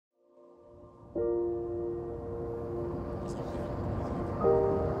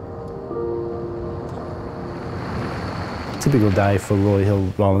Typical day for Roy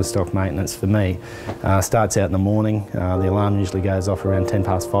Hill rolling stock maintenance for me. Starts out in the morning, the alarm usually goes off around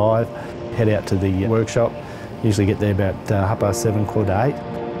 5:10. Head out to the workshop, usually get there about 7:30, 8:15.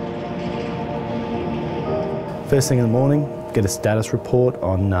 First thing in the morning, get a status report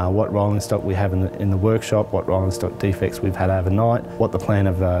on what rolling stock we have in the workshop, what rolling stock defects we've had overnight, what the plan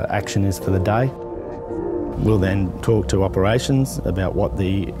of action is for the day. We'll then talk to operations about what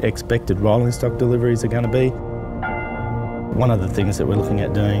the expected rolling stock deliveries are going to be. One of the things that we're looking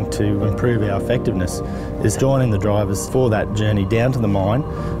at doing to improve our effectiveness is joining the drivers for that journey down to the mine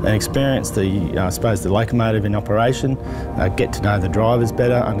and experience the locomotive in operation, get to know the drivers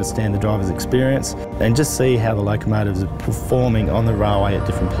better, understand the driver's experience, and just see how the locomotives are performing on the railway at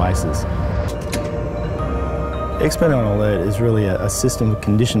different places. Expert on Alert is really a system of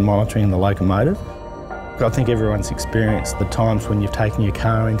condition monitoring the locomotive. I think everyone's experienced the times when you've taken your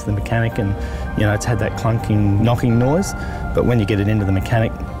car into the mechanic and it's had that clunking, knocking noise, but when you get it into the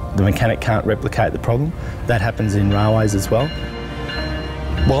mechanic can't replicate the problem. That happens in railways as well.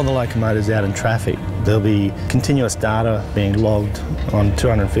 While the locomotive's out in traffic, there'll be continuous data being logged on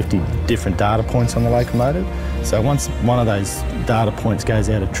 250 different data points on the locomotive. So once one of those data points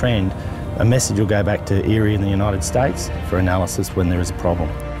goes out of trend, a message will go back to Erie in the United States for analysis when there is a problem.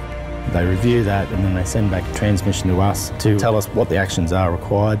 They review that and then they send back a transmission to us to tell us what the actions are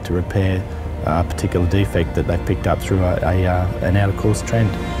required to repair a particular defect that they've picked up through an out-of-course trend.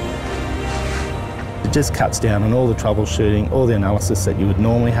 It just cuts down on all the troubleshooting, all the analysis that you would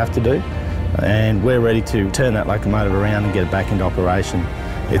normally have to do, and we're ready to turn that locomotive around and get it back into operation.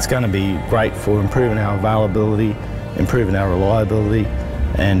 It's going to be great for improving our availability, improving our reliability,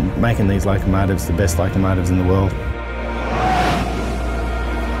 and making these locomotives the best locomotives in the world.